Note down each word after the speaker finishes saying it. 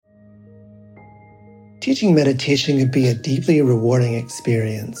Teaching meditation can be a deeply rewarding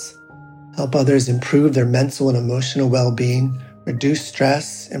experience. Help others improve their mental and emotional well-being, reduce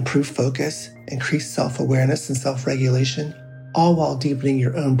stress, improve focus, increase self-awareness and self-regulation, all while deepening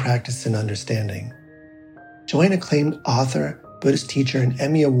your own practice and understanding. Join acclaimed author, Buddhist teacher, and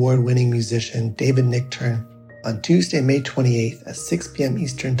Emmy Award-winning musician David Nichtern on Tuesday, May 28th at 6 p.m.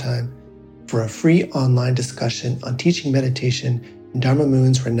 Eastern Time for a free online discussion on teaching meditation in Dharma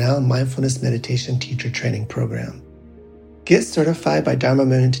Moon's renowned mindfulness meditation teacher training program. Get certified by Dharma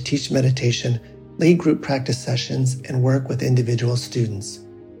Moon to teach meditation, lead group practice sessions, and work with individual students.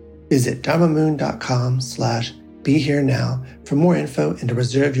 Visit dharmamoon.com/BeHereNow for more info and to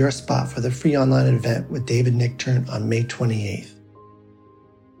reserve your spot for the free online event with David Nichtern on May 28th.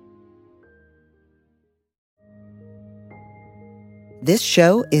 This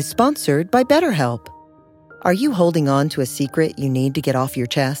show is sponsored by BetterHelp. Are you holding on to a secret you need to get off your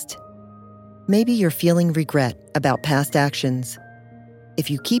chest? Maybe you're feeling regret about past actions.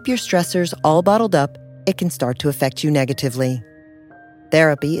 If you keep your stressors all bottled up, it can start to affect you negatively.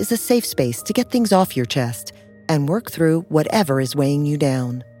 Therapy is a safe space to get things off your chest and work through whatever is weighing you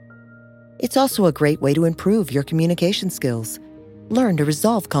down. It's also a great way to improve your communication skills, learn to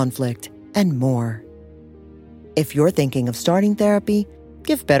resolve conflict, and more. If you're thinking of starting therapy,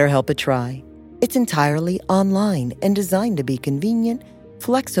 give BetterHelp a try. It's entirely online and designed to be convenient,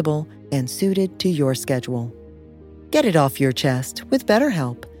 flexible, and suited to your schedule. Get it off your chest with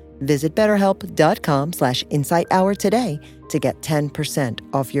BetterHelp. Visit BetterHelp.com/InsightHour today to get 10%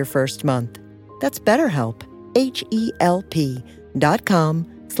 off your first month. That's BetterHelp,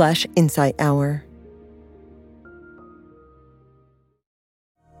 HELP.com/InsightHour.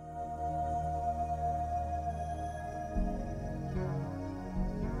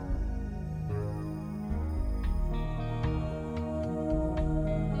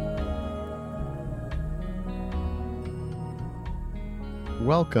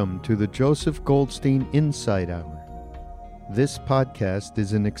 Welcome to the Joseph Goldstein Insight Hour. This podcast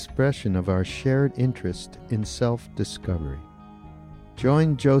is an expression of our shared interest in self-discovery.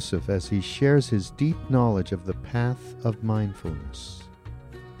 Join Joseph as he shares his deep knowledge of the path of mindfulness.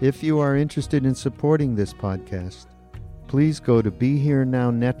 If you are interested in supporting this podcast, please go to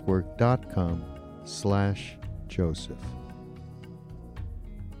BeHereNowNetwork.com/Joseph.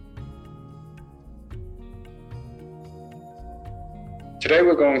 Today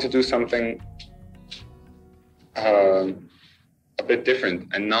we're going to do something a bit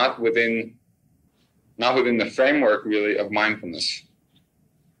different and not within the framework really of mindfulness.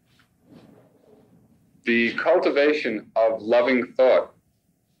 The cultivation of loving thought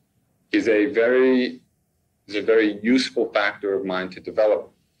is a very useful factor of mind to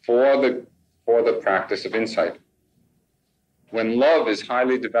develop for the practice of insight. When love is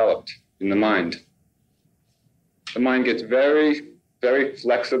highly developed in the mind gets very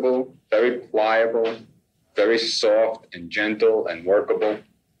flexible, very pliable, very soft and gentle and workable.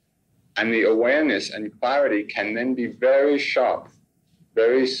 And the awareness and clarity can then be very sharp,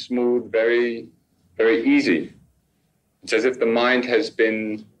 very smooth, very easy. It's as if the mind has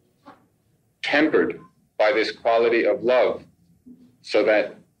been tempered by this quality of love so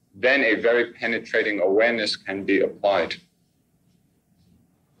that then a very penetrating awareness can be applied.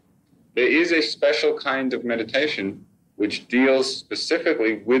 There is a special kind of meditation which deals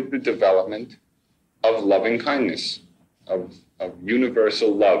specifically with the development of loving kindness, of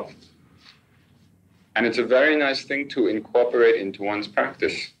universal love. And it's a very nice thing to incorporate into one's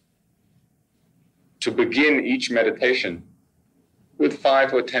practice. To begin each meditation with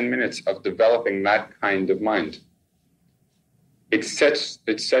 5 or 10 minutes of developing that kind of mind. It sets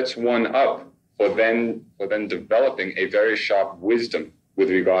one up for then developing a very sharp wisdom with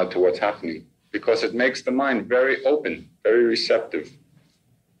regard to what's happening, because it makes the mind very open, very receptive.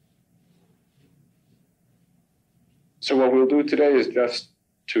 So what we'll do today is just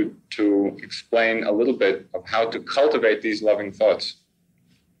to explain a little bit of how to cultivate these loving thoughts.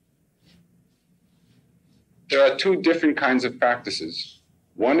 There are 2 different kinds of practices.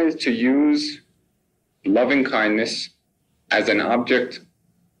 One is to use loving kindness as an object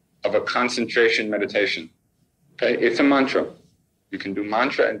of a concentration meditation. Okay, it's a mantra. You can do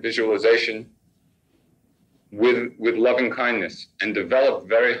mantra and visualization with loving kindness and develop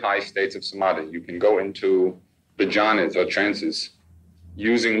very high states of samadhi. You can go into the jhanas or trances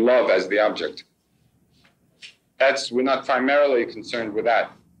using love as the object. We're not primarily concerned with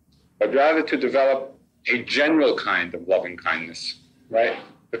that, but rather to develop a general kind of loving kindness, right?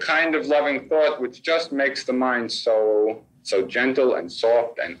 The kind of loving thought which just makes the mind so gentle and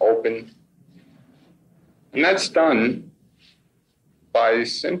soft and open. And that's done by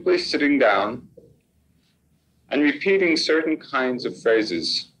simply sitting down and repeating certain kinds of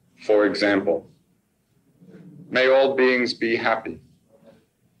phrases. For example, may all beings be happy.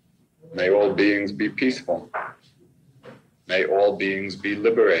 May all beings be peaceful. May all beings be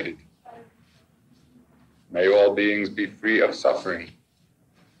liberated. May all beings be free of suffering.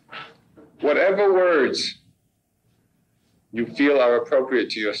 Whatever words you feel are appropriate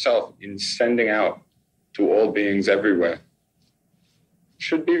to yourself in sending out to all beings everywhere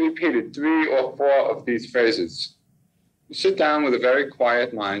should be repeated 3 or 4 of these phrases. You sit down with a very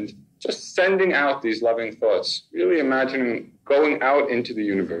quiet mind, just sending out these loving thoughts, really imagining going out into the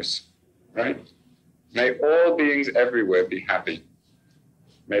universe, right? May all beings everywhere be happy.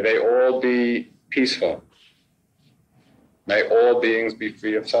 May they all be peaceful. May all beings be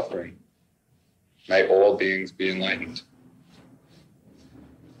free of suffering. May all beings be enlightened.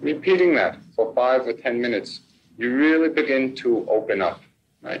 Repeating that for 5 or 10 minutes, you really begin to open up,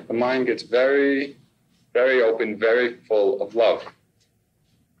 right? The mind gets very, very open, very full of love.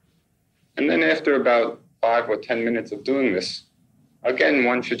 And then after about 5 or 10 minutes of doing this, again,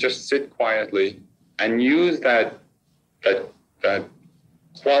 one should just sit quietly and use that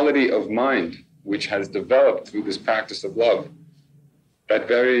quality of mind which has developed through this practice of love, that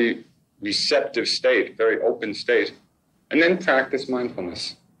very receptive state, very open state, and then practice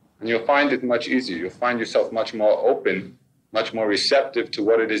mindfulness. And you'll find it much easier. You'll find yourself much more open, much more receptive to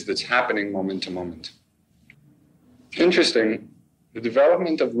what it is that's happening moment to moment. Interesting, the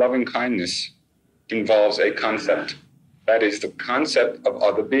development of loving kindness involves a concept. That is the concept of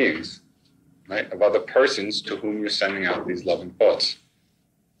other beings, right? Of other persons to whom you're sending out these loving thoughts.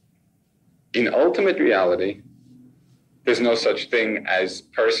 In ultimate reality, there's no such thing as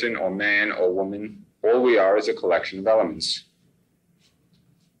person or man or woman. All we are is a collection of elements.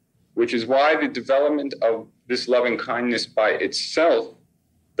 Which is why the development of this loving kindness by itself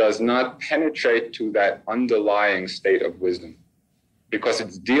does not penetrate to that underlying state of wisdom, because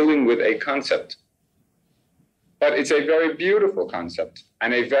it's dealing with a concept. But it's a very beautiful concept,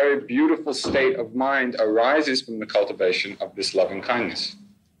 and a very beautiful state of mind arises from the cultivation of this loving kindness.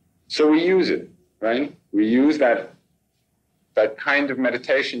 So we use it, right? We use that kind of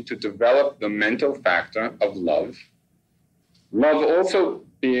meditation to develop the mental factor of love. Love also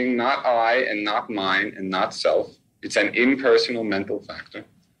being not I and not mine and not self. It's an impersonal mental factor.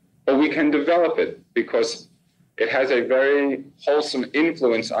 But we can develop it because it has a very wholesome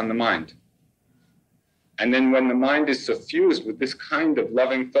influence on the mind. And then when the mind is suffused with this kind of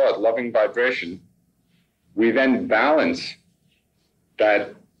loving thought, loving vibration, we then balance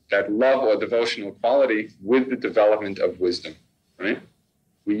that love or devotional quality with the development of wisdom, right?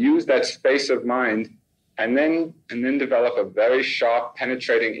 We use that space of mind and then develop a very sharp,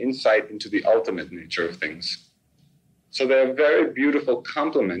 penetrating insight into the ultimate nature of things. So they're a very beautiful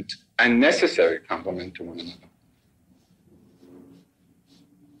complement and necessary complement to one another.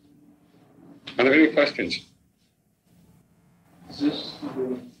 Are there any questions? Is this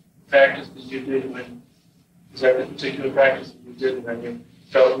the practice that you did is that the particular practice that you did when you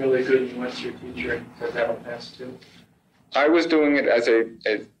felt really good and you went to your teacher and said that'll pass too? I was doing it as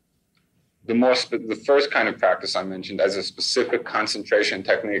the first kind of practice I mentioned as a specific concentration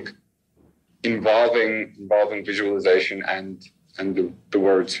technique involving visualization and the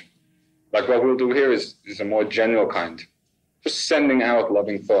words. Like what we'll do here is a more general kind, just sending out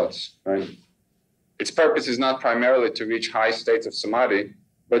loving thoughts, right? Its purpose is not primarily to reach high states of samadhi,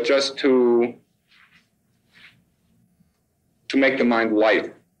 but just to make the mind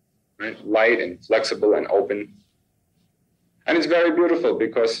light, right? Light and flexible and open. And it's very beautiful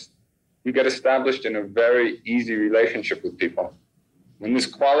because you get established in a very easy relationship with people. When this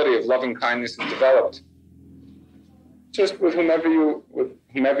quality of loving kindness is developed, just with whomever you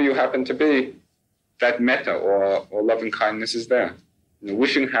happen to be, that metta or loving kindness is there. You know,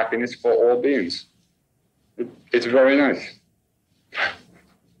 wishing happiness for all beings. It's very nice.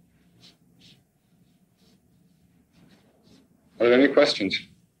 Are there any questions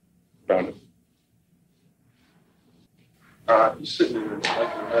about it? You're sitting in like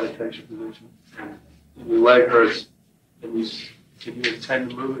a meditation position, and your leg hurts, and can you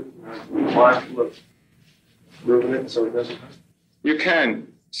intend to move it? Be mindful of moving it so it doesn't hurt? You can.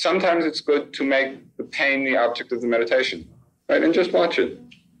 Sometimes it's good to make the pain the object of the meditation, right? And just watch it.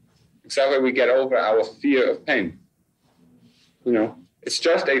 It's that way we get over our fear of pain. You know, it's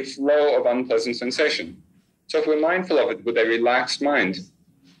just a flow of unpleasant sensation. So if we're mindful of it with a relaxed mind,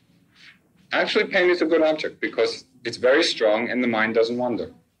 actually pain is a good object because it's very strong and the mind doesn't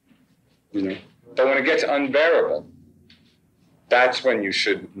wander. You know, but when it gets unbearable, that's when you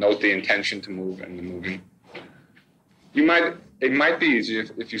should note the intention to move and the moving. It might be easier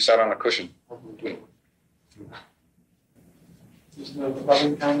if you sat on a cushion. is the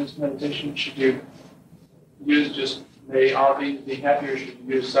loving kindness meditation? Should you use just may all beings be happy, or should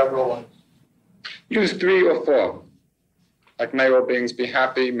you use several ones? Use 3 or 4. Like, may all beings be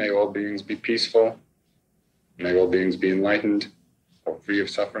happy, may all beings be peaceful, may all beings be enlightened or free of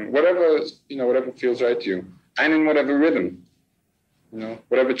suffering. Whatever feels right to you. And in whatever rhythm,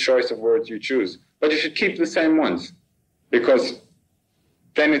 whatever choice of words you choose. But you should keep the same ones, because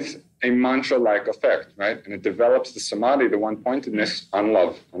then it's a mantra-like effect, right? And it develops the samadhi, the one-pointedness on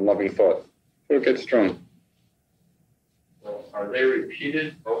love, on loving thought. So it gets strong. Well, are they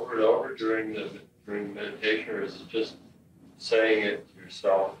repeated over and over during meditation, or is it just saying it to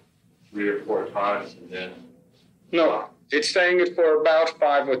yourself 3 or 4 times and then? No, it's saying it for about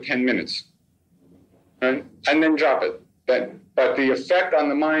 5 or 10 minutes, right? And then drop it. But the effect on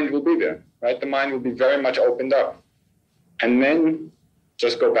the mind will be there, right? The mind will be very much opened up. And then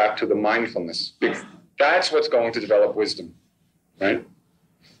just go back to the mindfulness. That's what's going to develop wisdom, right?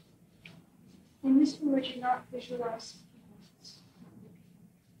 In this way, would you not visualize?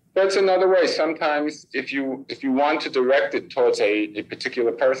 That's another way. Sometimes if you want to direct it towards a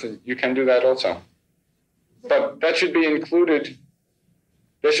particular person, you can do that also. But that should be included.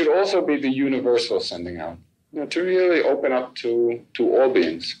 There should also be the universal sending out, to really open up to all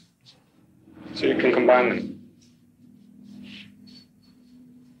beings. So you can combine them.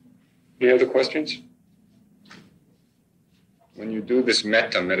 Any other questions? When you do this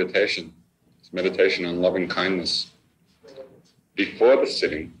metta meditation, this meditation on loving kindness, before the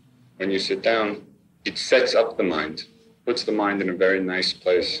sitting, when you sit down, it sets up the mind, puts the mind in a very nice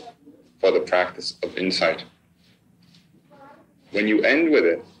place for the practice of insight. When you end with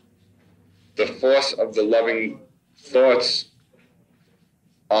it, the force of the loving thoughts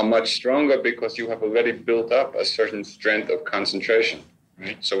are much stronger because you have already built up a certain strength of concentration.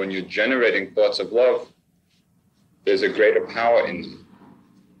 Right? So when you're generating thoughts of love, there's a greater power in them.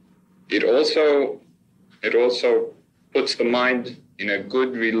 It also puts the mind in a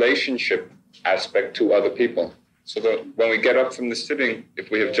good relationship aspect to other people. So that when we get up from the sitting,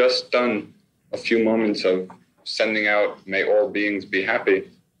 if we have just done a few moments of sending out, may all beings be happy,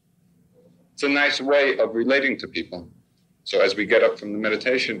 it's a nice way of relating to people. So as we get up from the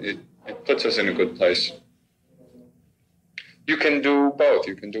meditation, it puts us in a good place. You can do both.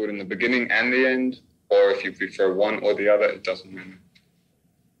 You can do it in the beginning and the end, or if you prefer one or the other, it doesn't matter.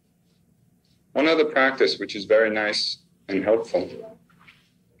 One other practice which is very nice and helpful,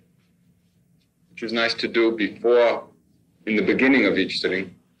 which is nice to do in the beginning of each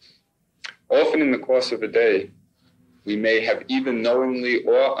sitting. Often in the course of a day, we may have either knowingly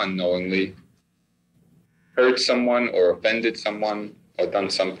or unknowingly hurt someone or offended someone or done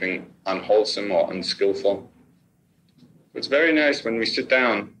something unwholesome or unskillful. It's very nice when we sit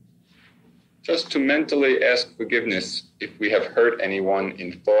down just to mentally ask forgiveness if we have hurt anyone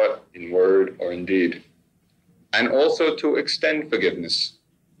in thought, in word, or in deed. And also to extend forgiveness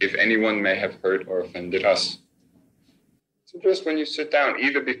if anyone may have hurt or offended us. So just when you sit down,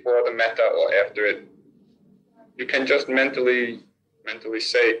 either before the metta or after it, you can just mentally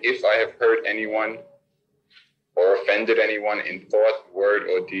say, if I have hurt anyone or offended anyone in thought, word,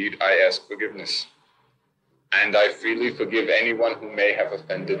 or deed, I ask forgiveness. And I freely forgive anyone who may have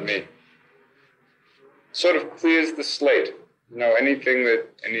offended me. Sort of clears the slate.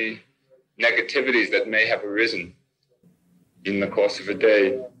 Any negativities that may have arisen in the course of a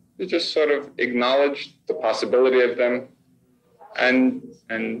day, you just sort of acknowledge the possibility of them and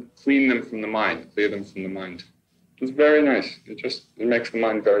clean them from the mind, clear them from the mind. It's very nice. It makes the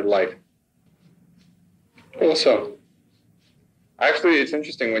mind very light. Also, actually, it's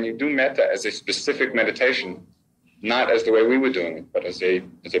interesting when you do metta as a specific meditation, not as the way we were doing it, but as a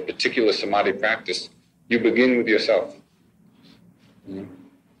particular samadhi practice, you begin with yourself.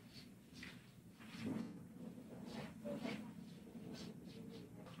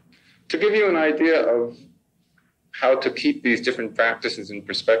 To give you an idea of how to keep these different practices in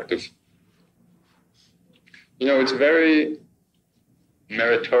perspective, it's very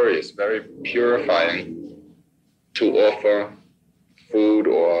meritorious, very purifying to offer food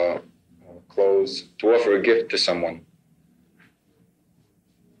or clothes, to offer a gift to someone.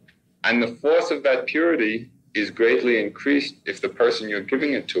 And the force of that purity is greatly increased if the person you're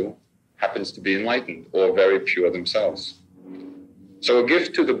giving it to happens to be enlightened or very pure themselves. So a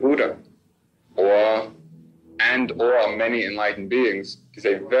gift to the Buddha or many enlightened beings is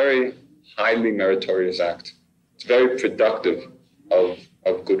a very highly meritorious act. It's very productive of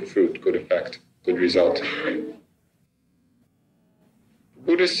good fruit, good effect, good result. The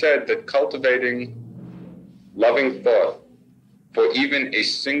Buddha said that cultivating loving thought for even a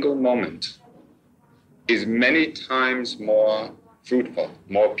single moment is many times more fruitful,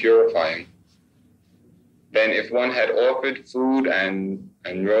 more purifying than if one had offered food and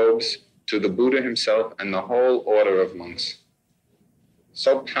robes to the Buddha himself and the whole order of monks.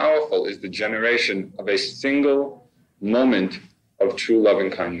 So powerful is the generation of a single moment of true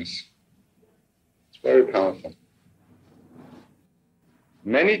loving kindness. It's very powerful.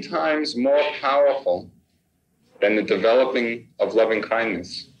 Many times more powerful than the developing of loving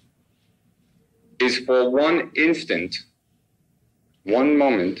kindness is for one instant, one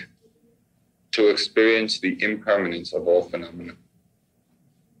moment, to experience the impermanence of all phenomena.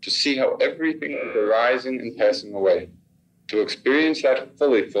 To see how everything is arising and passing away. To experience that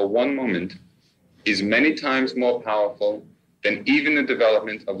fully for one moment is many times more powerful than even the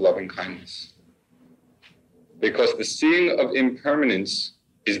development of loving kindness. Because the seeing of impermanence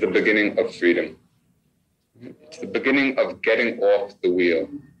is the beginning of freedom. It's the beginning of getting off the wheel.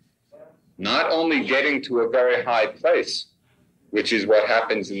 Not only getting to a very high place, which is what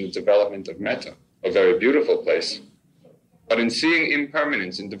happens in the development of metta, a very beautiful place, but in seeing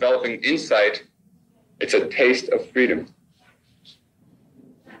impermanence, in developing insight, it's a taste of freedom.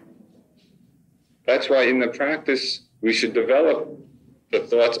 That's why in the practice, we should develop the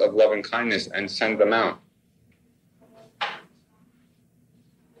thoughts of loving kindness and send them out.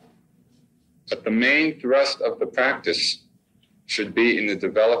 But the main thrust of the practice should be in the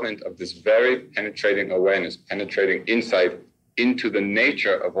development of this very penetrating awareness, penetrating insight into the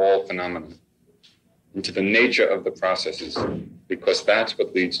nature of all phenomena, into the nature of the processes, because that's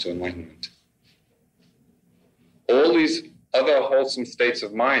what leads to enlightenment. All these other wholesome states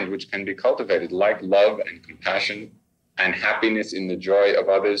of mind which can be cultivated, like love and compassion and happiness in the joy of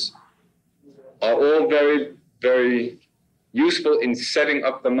others, are all very, very useful in setting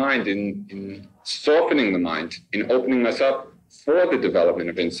up the mind, in softening the mind, in opening us up for the development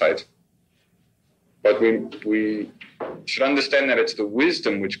of insight. But we should understand that it's the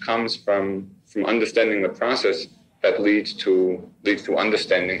wisdom which comes from understanding the process that leads to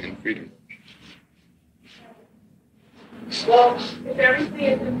understanding and freedom. Well, if everything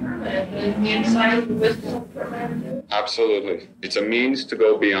is impermanent, is the insight of the wisdom permanent? Absolutely. It's a means to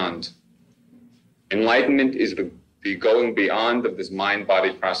go beyond. Enlightenment is the going beyond of this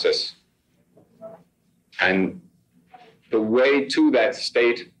mind-body process. And the way to that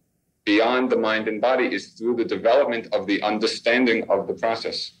state beyond the mind and body is through the development of the understanding of the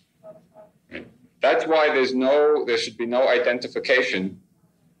process. Right? That's why there should be no identification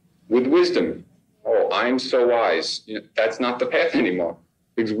with wisdom. Oh, I'm so wise. That's not the path anymore.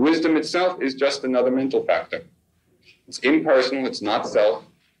 Because wisdom itself is just another mental factor. It's impersonal, it's not self.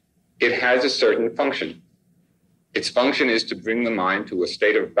 It has a certain function. Its function is to bring the mind to a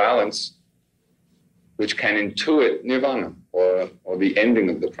state of balance which can intuit nirvana, or the ending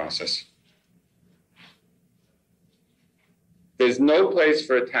of the process. There's no place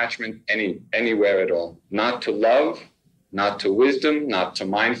for attachment anywhere at all. Not to love, not to wisdom, not to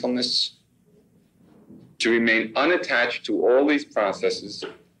mindfulness. To remain unattached to all these processes,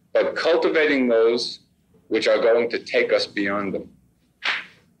 but cultivating those which are going to take us beyond them.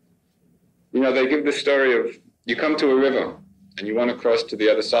 They give the story of, you come to a river and you want to cross to the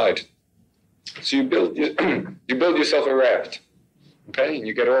other side. So you build yourself a raft, okay? And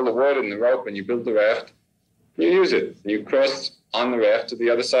you get all the water and the rope and you build the raft. You use it and you cross on the raft to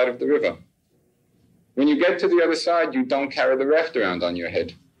the other side of the river. When you get to the other side, you don't carry the raft around on your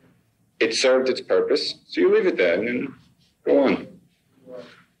head. It served its purpose, so you leave it there and then go on.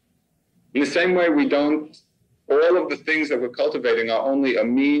 In the same way, all of the things that we're cultivating are only a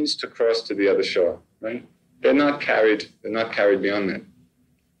means to cross to the other shore, right? They're not carried beyond that.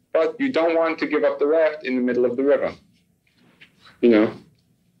 But you don't want to give up the raft in the middle of the river.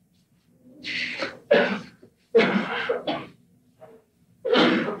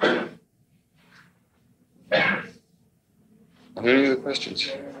 Are there any other questions?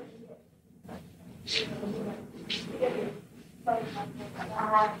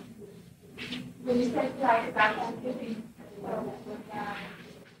 When you said about giving,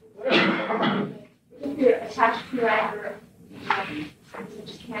 if you're attached to anger, you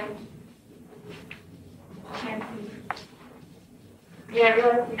just can't be. Yeah,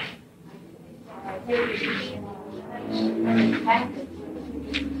 really.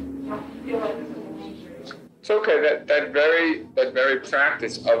 It's okay. That very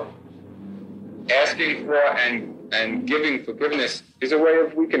practice of asking for and giving forgiveness is a way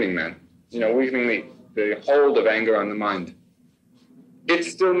of weakening that. Weakening the hold of anger on the mind. It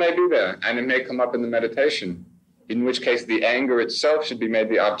still may be there, and it may come up in the meditation, in which case the anger itself should be made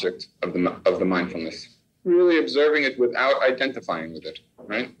the object of the mindfulness. Really observing it without identifying with it,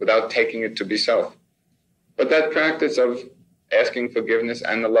 right? Without taking it to be self. But that practice of asking forgiveness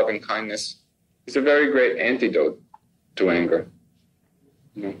and the loving kindness is a very great antidote to anger.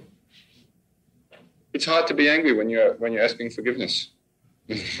 You know? It's hard to be angry when you're asking forgiveness.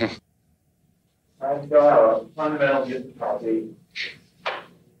 I still have a fundamental difficulty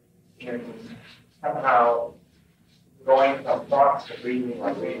in somehow going from thoughts to breathing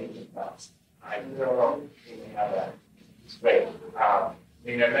or breathing to thoughts. I still don't really have that straight. There are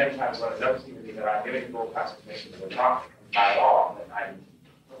many times when it does seem to me that I'm giving full concentration to the talk at all, that I'm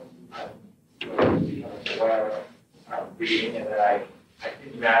aware of breathing, and that I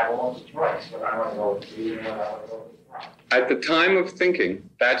think that I have almost a choice whether I want to go with breathing or I want to go with the thought. At the time of thinking,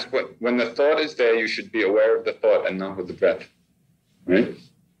 that's when the thought is there, you should be aware of the thought and not with the breath. Right?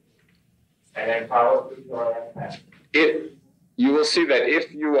 And then follow through your that. You will see that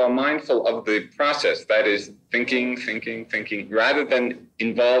if you are mindful of the process, that is thinking, rather than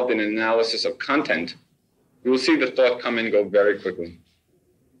involved in an analysis of content, you will see the thought come and go very quickly.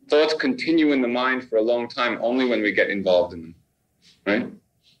 Thoughts continue in the mind for a long time only when we get involved in them. Right?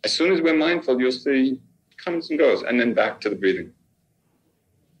 As soon as we're mindful, you'll see it comes and goes, and then back to the breathing.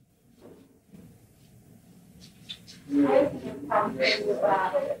 I have problems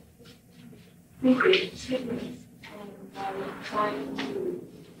about thinking. Trying to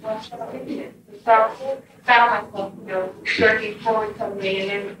watch the thinking. So I found myself, jerking forward suddenly, and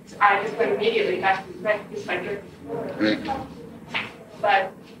then I just went immediately back to the breath, just like jerking forward.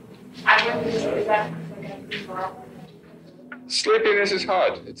 But I wonder, is that like a problem? Sleepiness is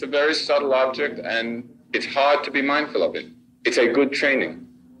hard. It's a very subtle object, and it's hard to be mindful of it. It's a good training,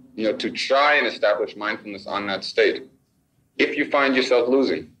 to try and establish mindfulness on that state. If you find yourself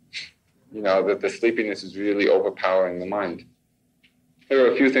losing, that the sleepiness is really overpowering the mind, there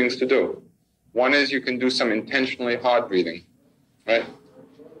are a few things to do. One is you can do some intentionally hard breathing, right?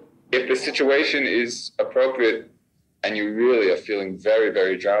 If the situation is appropriate and you really are feeling very,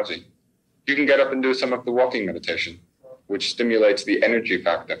 very drowsy, you can get up and do some of the walking meditation, which stimulates the energy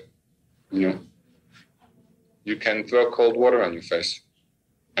factor. You can throw cold water on your face,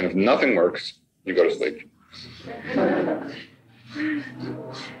 and if nothing works, you go to sleep.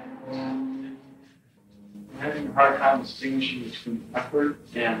 I'm having a hard time distinguishing between effort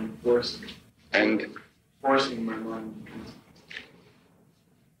and forcing. And forcing my mind.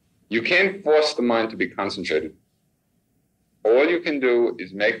 You can't force the mind to be concentrated. All you can do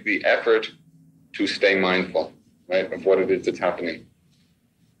is make the effort to stay mindful, right, of what it is that's happening.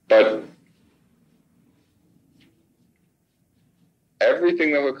 But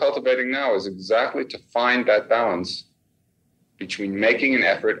everything that we're cultivating now is exactly to find that balance between making an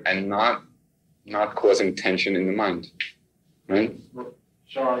effort and not causing tension in the mind, right?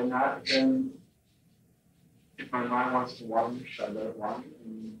 Shall I not then, if my mind wants to wander, shall I let it wander?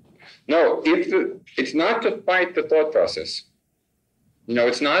 No, it's not to fight the thought process.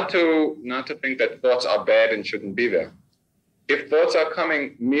 It's not to think that thoughts are bad and shouldn't be there. If thoughts are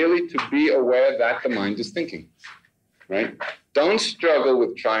coming, merely to be aware that the mind is thinking, right? Don't struggle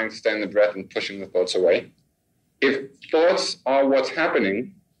with trying to stand the breath and pushing the thoughts away. If thoughts are what's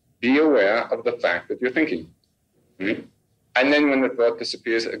happening, be aware of the fact that you're thinking. Right? And then when the thought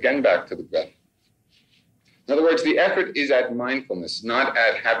disappears, again back to the breath. In other words, the effort is at mindfulness, not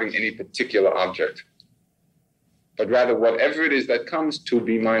at having any particular object, but rather whatever it is that comes, to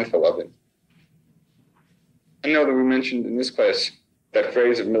be mindful of it. I know that we mentioned in this class that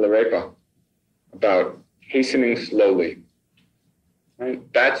phrase of Milarepa about hastening slowly. Right?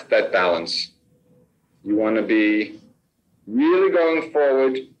 That's that balance. You want to be really going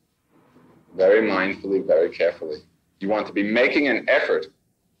forward very mindfully, very carefully. You want to be making an effort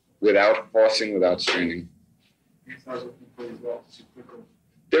without forcing, without straining.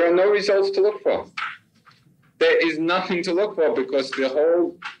 There are no results to look for. There is nothing to look for, because the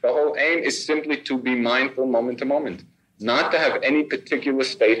whole aim is simply to be mindful moment to moment, not to have any particular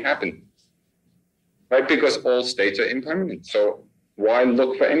state happen. Right? Because all states are impermanent. So why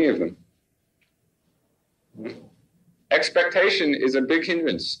look for any of them? Expectation is a big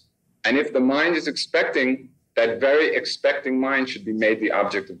hindrance. And if the mind is expecting, that very expecting mind should be made the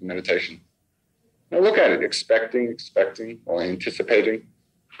object of the meditation. Now look at it, expecting, or anticipating,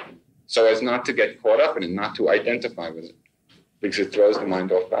 so as not to get caught up in it, not to identify with it, because it throws the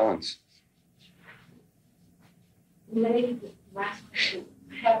mind off balance. Maybe the last question.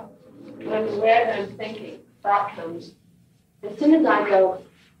 When I'm aware that I'm thinking, thought comes. As soon as I go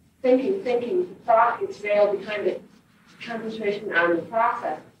thinking, the thought gets veiled behind the concentration on the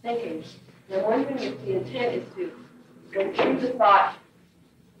process of thinking. And I'm wondering if the intent is to go through the thought,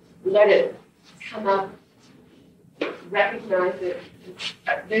 let it come up, recognize it,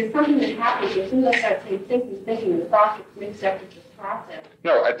 there's something that happens as soon as I start saying thinking, the thought gets mixed up with the process.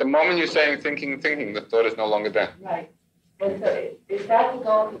 No, at the moment you're saying thinking, the thought is no longer there. Right. And so is that the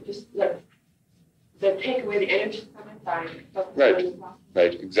goal to just take away the energy from it by focusing on the process?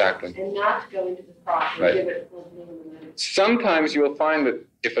 Right, exactly. And not to go into the thought and give it full bloom. Sometimes you'll find that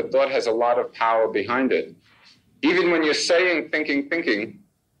if a thought has a lot of power behind it, even when you're saying thinking,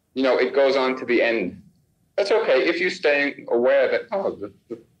 it goes on to the end. That's okay if you're staying aware that,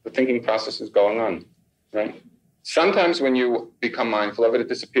 the thinking process is going on, right? Sometimes when you become mindful of it, it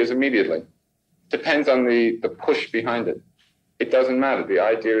disappears immediately. Depends on the push behind it. It doesn't matter. The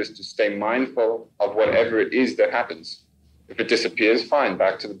idea is to stay mindful of whatever it is that happens. If it disappears, fine,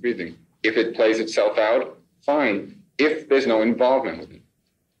 back to the breathing. If it plays itself out, fine, if there's no involvement with it.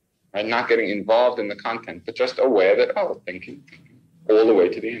 Right? Not getting involved in the content, but just aware that, thinking, all the way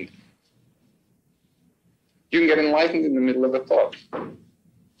to the end. You can get enlightened in the middle of a thought.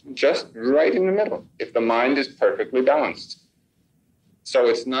 Just right in the middle, if the mind is perfectly balanced. So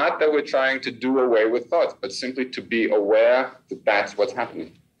it's not that we're trying to do away with thoughts, but simply to be aware that that's what's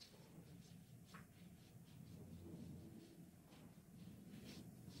happening.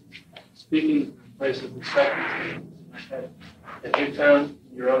 Speaking in place of perspective, have you found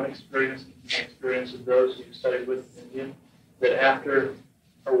in your own experience, and the experience of those you studied with in India, that after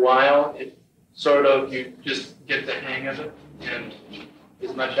a while, you just get the hang of it, and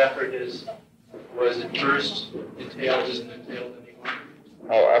as much effort as was at first entailed isn't entailed anymore?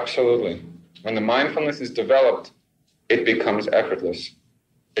 Oh, absolutely. When the mindfulness is developed, it becomes effortless.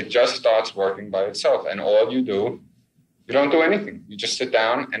 It just starts working by itself, and all you don't do anything. You just sit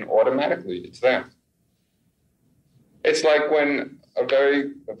down, and automatically it's there. It's like when a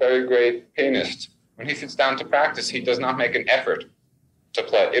very great pianist, when he sits down to practice, he does not make an effort to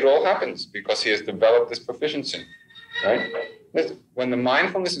play. It all happens because he has developed this proficiency, right? When the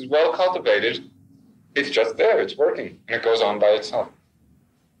mindfulness is well cultivated, it's just there, it's working, and it goes on by itself.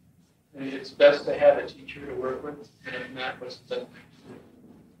 And it's best to have a teacher to work with, and if not, what's the best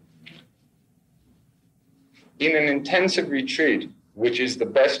thing? In an intensive retreat, which is the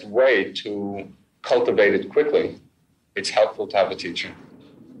best way to cultivate it quickly, it's helpful to have a teacher,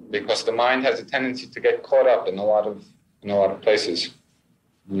 because the mind has a tendency to get caught up in a lot of places.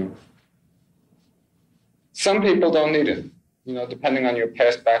 Some people don't need it, depending on your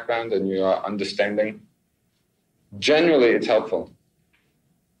past background and your understanding. Generally, it's helpful.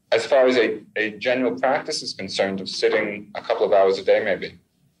 As far as a general practice is concerned of sitting a couple of hours a day, maybe,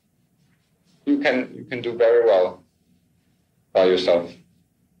 you can do very well by yourself.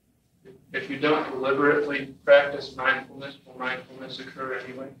 If you don't deliberately practice mindfulness, will mindfulness occur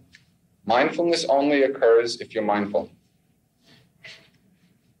anyway? Mindfulness only occurs if you're mindful.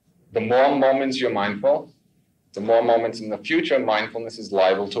 The more moments you're mindful, the more moments in the future mindfulness is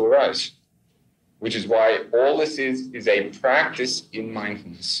liable to arise, which is why all this is a practice in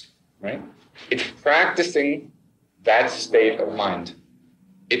mindfulness, right? It's practicing that state of mind.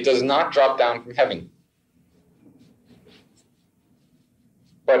 It does not drop down from heaven.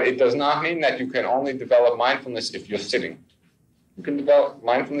 But it does not mean that you can only develop mindfulness if you're sitting.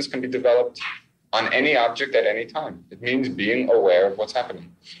 Mindfulness can be developed on any object at any time. It means being aware of what's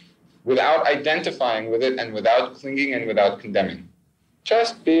happening, without identifying with it and without clinging and without condemning.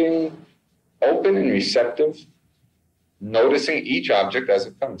 Just being open and receptive, noticing each object as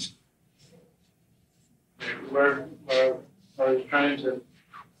it comes. Where I was trying to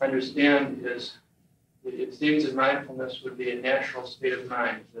understand is, it seems that mindfulness would be a natural state of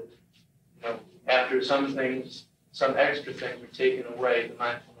mind, that after some extra things are taken away, the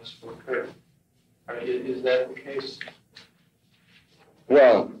mindfulness will occur. Is that the case?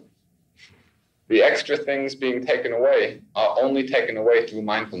 Well, the extra things being taken away are only taken away through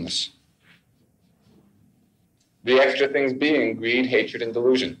mindfulness. The extra things being greed, hatred, and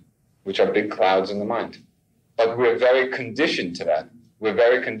delusion, which are big clouds in the mind. But we're very conditioned to that. We're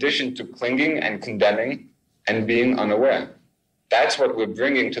very conditioned to clinging and condemning and being unaware. That's what we're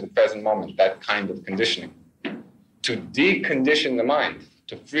bringing to the present moment, that kind of conditioning. To decondition the mind,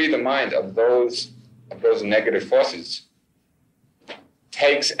 to free the mind of those negative forces,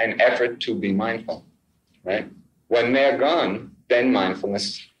 takes an effort to be mindful, right? When they're gone, then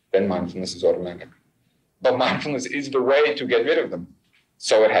mindfulness is automatic. But mindfulness is the way to get rid of them,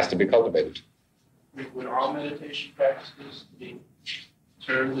 so it has to be cultivated. Would all meditation practices be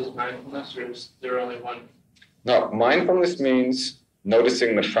termed as mindfulness, or is there only one? No, mindfulness means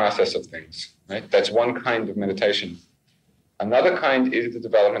noticing the process of things, right? That's one kind of meditation. Another kind is the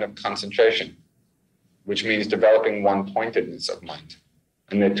development of concentration, which means developing one-pointedness of mind.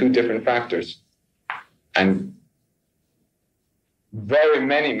 And they're two different factors. And Very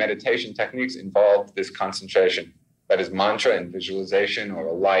many meditation techniques involve this concentration. That is mantra and visualization or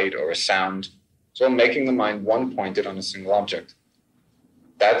a light or a sound. So making the mind one-pointed on a single object.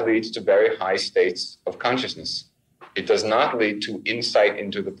 That leads to very high states of consciousness. It does not lead to insight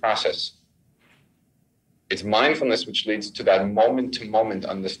into the process. It's mindfulness which leads to that moment-to-moment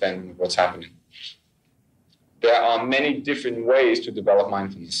understanding of what's happening. There are many different ways to develop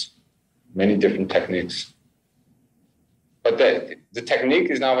mindfulness, many different techniques. But the technique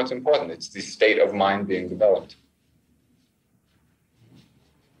is not what's important. It's the state of mind being developed.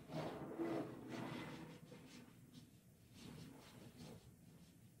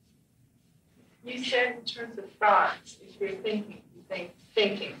 You said in terms of thoughts, if you're thinking, you think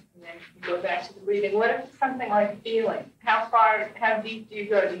thinking, and then you go back to the breathing. What if it's something like feeling? How deep do you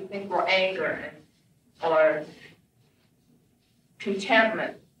go? Do you think we're anger or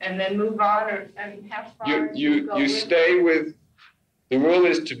contentment, and then move on, or how far do you go? You stay with. The rule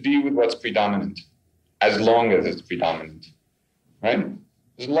is to be with what's predominant, as long as it's predominant, right?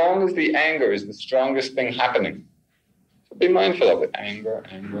 As long as the anger is the strongest thing happening, so be mindful of it. Anger.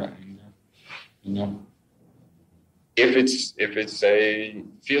 You know, if it's a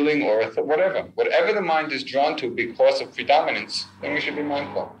feeling or whatever the mind is drawn to because of predominance, then we should be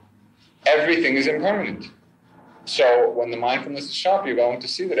mindful. Everything is impermanent. So when the mindfulness is sharp, you're going to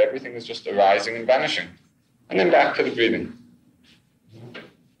see that everything is just arising and vanishing. And then back to the breathing.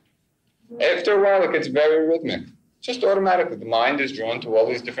 After a while, it gets very rhythmic. Just automatically, the mind is drawn to all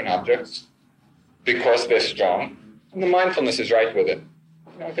these different objects because they're strong, and the mindfulness is right with it.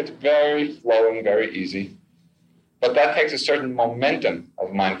 It gets very flowing, very easy. But that takes a certain momentum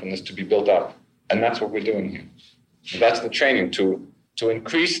of mindfulness to be built up. And that's what we're doing here. So that's the training, to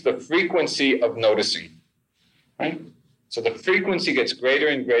increase the frequency of noticing. Right? So the frequency gets greater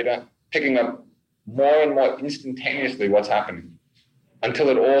and greater, picking up more and more instantaneously what's happening, until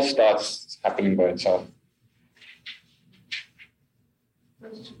it all starts happening by itself.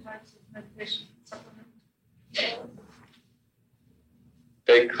 Those two types of meditation supplement.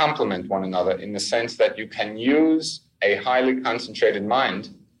 They complement one another in the sense that you can use a highly concentrated mind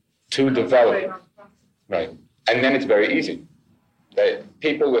to develop. Right. And then it's very easy.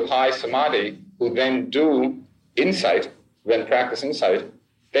 People with high samadhi who then do insight, then practice insight,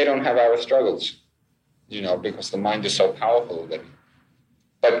 they don't have our struggles, because the mind is so powerful already.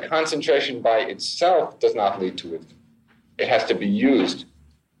 But concentration by itself does not lead to it. It has to be used.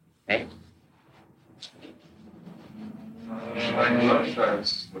 Right? Like a lot of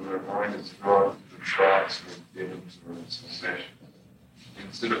times when our mind is drawn to the thoughts or feelings or sensations,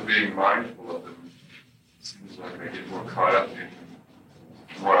 instead of being mindful of them, it seems like I get more caught up in them,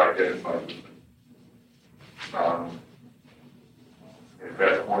 more identified with them. At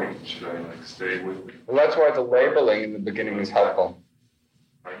that point, should I stay with it? Well, that's why the labeling in the beginning is helpful.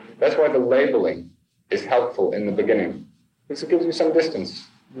 That's why the labeling is helpful in the beginning, because it gives you some distance.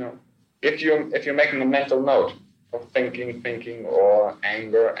 If you're making a mental note of thinking, or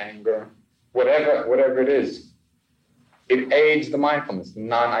anger, whatever it is, it aids the mindfulness, the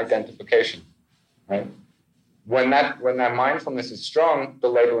non-identification, right? When that mindfulness is strong, the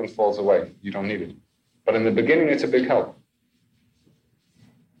labeling falls away. You don't need it. But in the beginning, it's a big help.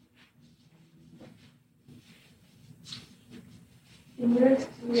 In your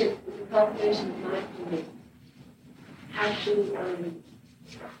experience with the cultivation of mindfulness, how to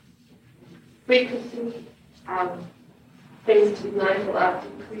frequency of things to be mindful of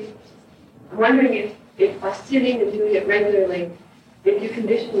increase? I'm wondering if by sitting and doing it regularly, if you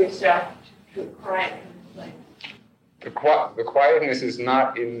condition yourself to a quiet kind of place. The quietness is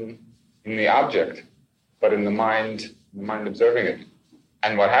not in the object, but in the mind observing it.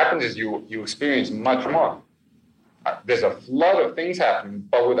 And what happens is you experience much more. There's a flood of things happening,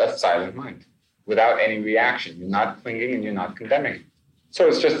 but with a silent mind, without any reaction. You're not clinging and you're not condemning. So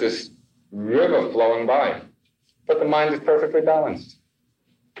it's just this river flowing by, but the mind is perfectly balanced.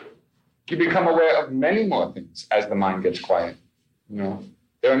 You become aware of many more things as the mind gets quiet. There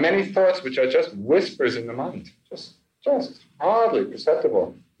are many thoughts which are just whispers in the mind, just hardly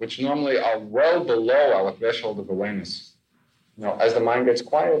perceptible, which normally are well below our threshold of awareness. As the mind gets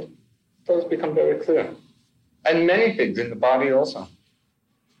quiet, those become very clear. And many things in the body also.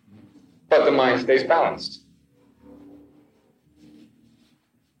 But the mind stays balanced.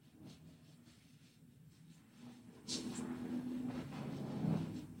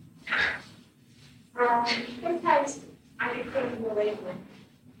 Sometimes I get put in the labeling.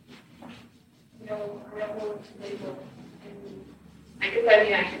 I don't know what to label. And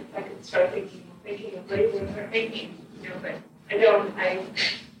I could start thinking of labeling or thinking, but I don't.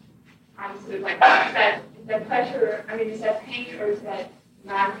 I'm sort of like, if that pleasure, I mean, is that pain or is that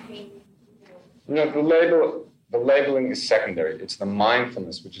non-pain? The labeling is secondary. It's the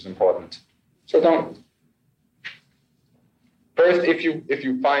mindfulness which is important. So don't. First, if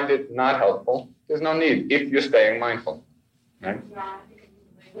you find it not helpful, there's no need if you're staying mindful, right?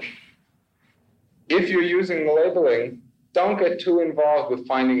 If you're using the labeling, don't get too involved with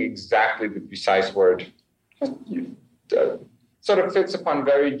finding exactly the precise word. Just sort of fits upon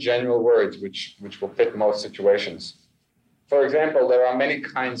very general words which will fit most situations. For example, there are many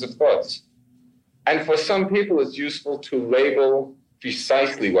kinds of thoughts. And for some people, it's useful to label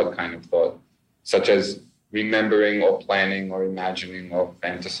precisely what kind of thought, such as remembering or planning or imagining or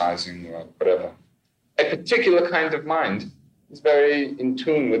fantasizing or whatever. A particular kind of mind is very in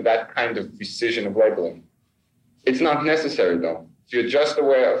tune with that kind of precision of labeling. It's not necessary, though. If you're just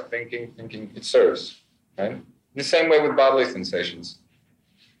aware of thinking, it serves, right? In the same way with bodily sensations.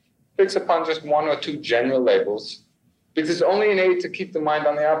 Fix upon just one or two general labels, because it's only an aid to keep the mind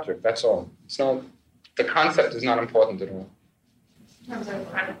on the object, that's all. It's not, the concept is not important at all. Sometimes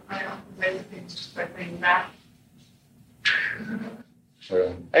I often label things just by thinking back.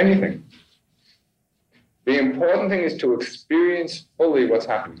 Well, anything. The important thing is to experience fully what's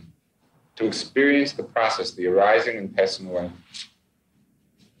happening, to experience the process, the arising and passing away.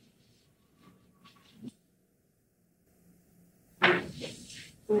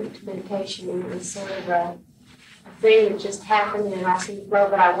 Went to meditation, and it was sort of a thing that just happened, and I seemed to grow,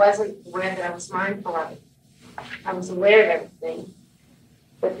 but I wasn't aware that I was mindful of it. I was aware of everything,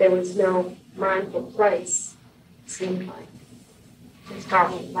 but there was no mindful place, it seemed like. Just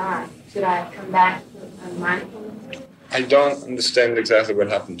talking by. Should I come back to mindfulness? I don't understand exactly what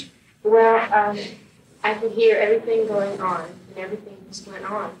happened. Well, I could hear everything going on, and everything just went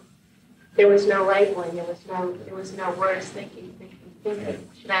on. There was no labeling. There was no words thinking.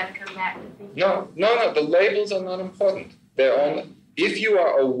 Should I come back to thinking? No. The labels are not important. They're only, if you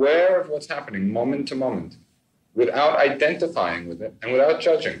are aware of what's happening moment to moment, without identifying with it and without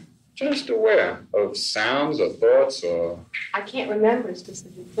judging, just aware of sounds or thoughts or... I can't remember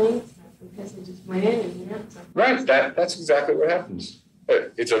specific things because it just went in and out. Right, that's exactly what happens.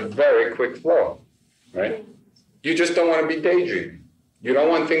 It's a very quick flow, right? You just don't want to be daydreaming. You don't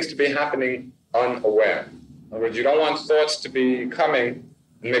want things to be happening unaware. In other words, you don't want thoughts to be coming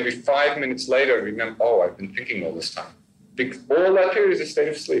and maybe 5 minutes later remember, oh, I've been thinking all this time. All that period is a state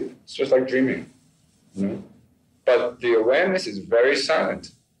of sleep. It's just like dreaming. You know? But the awareness is very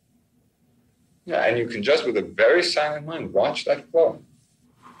silent. Yeah, and you can just, with a very silent mind, watch that flow.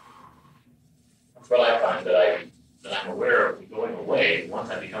 That's what I find that I'm aware of going away. Once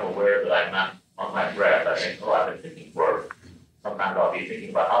I become aware that I'm not on my breath, I think, oh, I've been thinking for, sometimes I'll be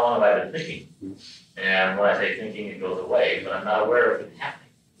thinking about how long have I been thinking? And when I say thinking, it goes away, but I'm not aware of it happening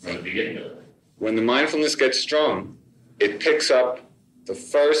from the beginning of it. When the mindfulness gets strong, it picks up the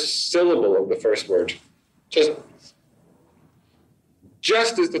first syllable of the first word. Just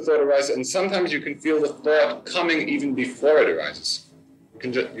as the thought arises, and sometimes you can feel the thought coming even before it arises.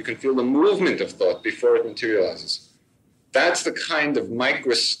 You can feel the movement of thought before it materializes. That's the kind of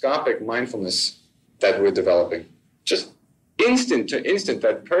microscopic mindfulness that we're developing. Just instant to instant,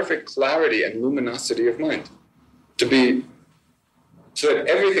 that perfect clarity and luminosity of mind. So that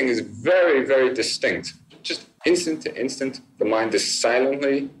everything is very, very distinct. Just instant to instant, the mind is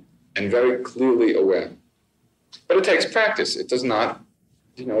silently and very clearly aware. But it takes practice. It does not,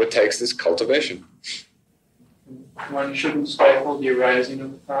 it takes this cultivation. One shouldn't stifle the arising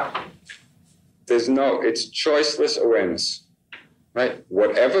of the thought. It's choiceless awareness, right?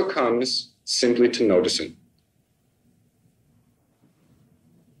 Whatever comes, simply to notice it.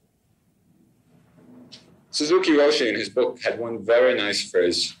 Suzuki Roshi in his book had one very nice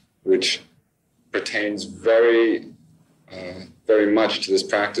phrase which pertains very much to this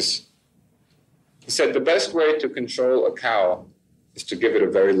practice. He said, the best way to control a cow is to give it a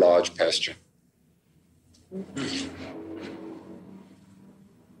very large pasture.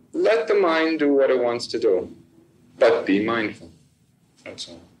 Let the mind do what it wants to do, but be mindful. That's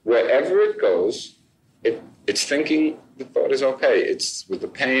all. Wherever it goes, it's thinking the thought is okay. It's with the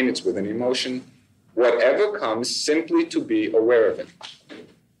pain, it's with an emotion. Whatever comes, simply to be aware of it.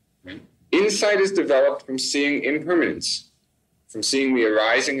 Right? Insight is developed from seeing impermanence, from seeing the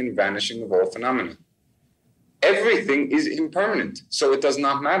arising and vanishing of all phenomena. Everything is impermanent, so it does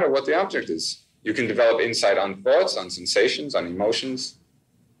not matter what the object is. You can develop insight on thoughts, on sensations, on emotions,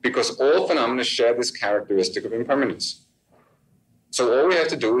 because all phenomena share this characteristic of impermanence. So all we have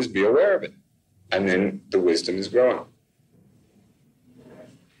to do is be aware of it, and then the wisdom is growing.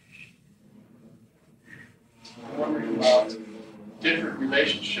 I'm wondering about different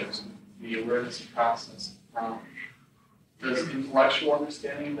relationships, the awareness process, Does intellectual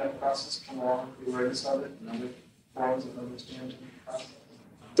understanding of that process come along with the awareness of it and other forms of understanding the process?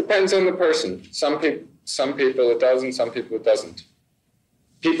 Depends on the person. Some people it does, and some people it doesn't.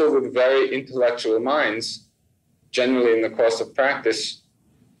 People with very intellectual minds, generally in the course of practice,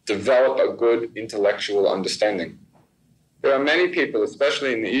 develop a good intellectual understanding. There are many people,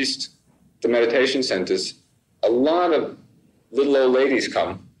 especially in the East, the meditation centers, a lot of little old ladies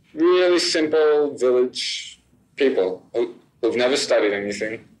come, really simple village people who've never studied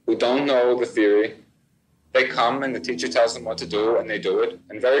anything, who don't know the theory. They come and the teacher tells them what to do and they do it,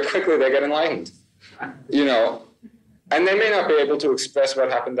 and very quickly they get enlightened. And they may not be able to express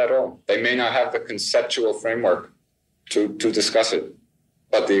what happened at all. They may not have the conceptual framework to discuss it,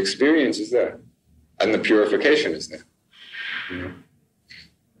 but the experience is there and the purification is there.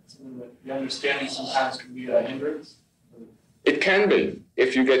 The understanding sometimes can be a hindrance? It can be,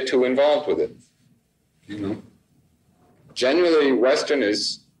 if you get too involved with it. Generally,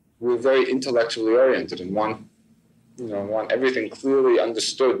 Westerners, we're very intellectually oriented and want everything clearly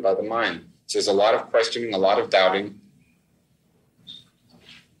understood by the mind. So there's a lot of questioning, a lot of doubting.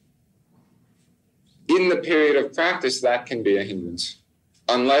 In the period of practice, that can be a hindrance,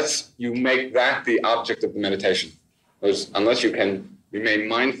 unless you make that the object of the meditation. Unless you can remain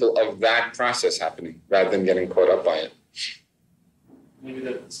mindful of that process happening rather than getting caught up by it. Maybe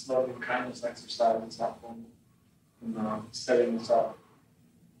that love and kindness exercise is helpful in setting this up,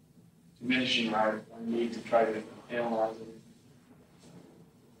 diminishing our need to try to analyze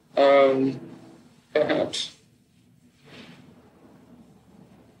it. Perhaps.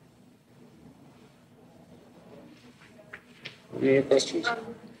 Any other questions?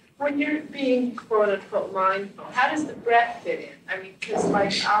 When you're being quote unquote mindful, how does the breath fit in? I mean, because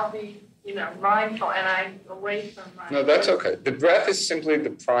I'll be, mindful and I'm away from my. No, that's okay. The breath is simply the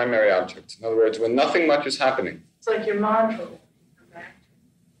primary object. In other words, when nothing much is happening. It's like you're mindful.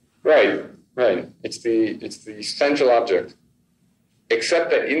 Right. It's the essential object. Except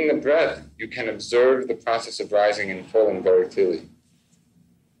that in the breath, you can observe the process of rising and falling very clearly.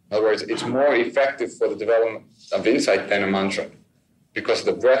 In other words, it's more effective for the development of insight than a mantra, because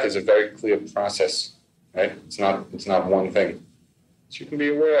the breath is a very clear process, right? It's not one thing. So you can be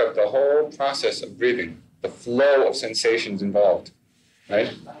aware of the whole process of breathing, the flow of sensations involved,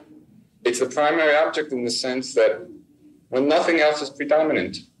 right? It's the primary object in the sense that when nothing else is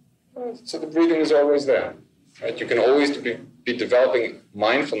predominant, so the breathing is always there, right? You can always be developing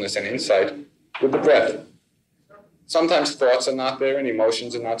mindfulness and insight with the breath. Sometimes thoughts are not there and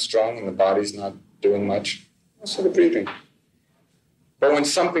emotions are not strong and the body's not doing much. So the breathing. But when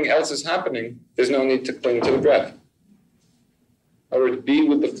something else is happening, there's no need to cling to the breath. In other words, be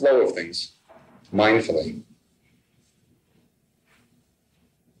with the flow of things, mindfully.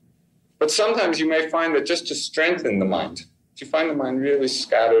 But sometimes you may find that just to strengthen the mind, if you find the mind really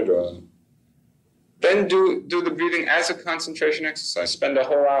scattered, then do the breathing as a concentration exercise. Spend a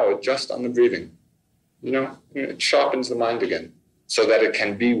whole hour just on the breathing. It sharpens the mind again so that it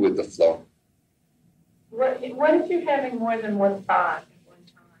can be with the flow. What if you're having more than one thought at one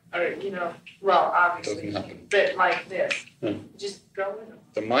time? Or, obviously, doesn't happen. But like this, just go with it.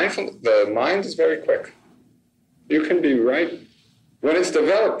 The mind is very quick. You can be right. When it's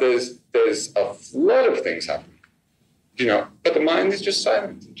developed, there's a flood of things happening. But the mind is just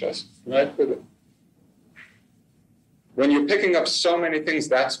silent and just right with it. When you're picking up so many things,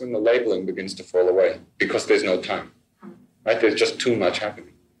 that's when the labeling begins to fall away, because there's no time. Right? There's just too much happening.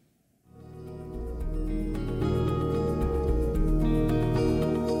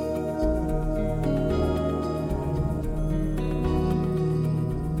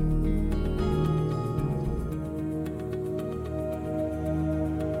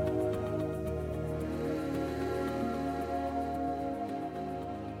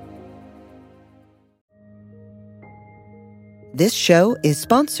 This show is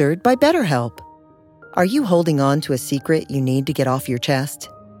sponsored by BetterHelp. Are you holding on to a secret you need to get off your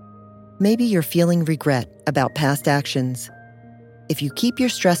chest? Maybe you're feeling regret about past actions. If you keep your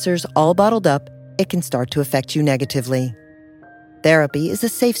stressors all bottled up, it can start to affect you negatively. Therapy is a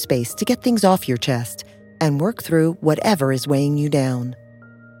safe space to get things off your chest and work through whatever is weighing you down.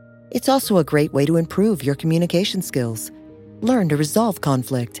 It's also a great way to improve your communication skills, learn to resolve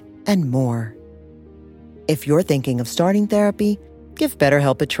conflict, and more. If you're thinking of starting therapy, give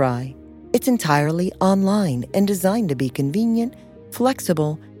BetterHelp a try. It's entirely online and designed to be convenient,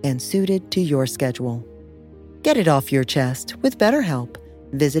 flexible, and suited to your schedule. Get it off your chest with BetterHelp.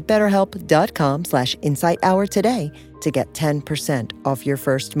 Visit BetterHelp.com/InsightHour today to get 10% off your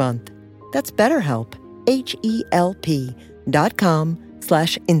first month. That's BetterHelp,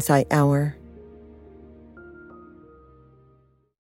 HELP.com/InsightHour.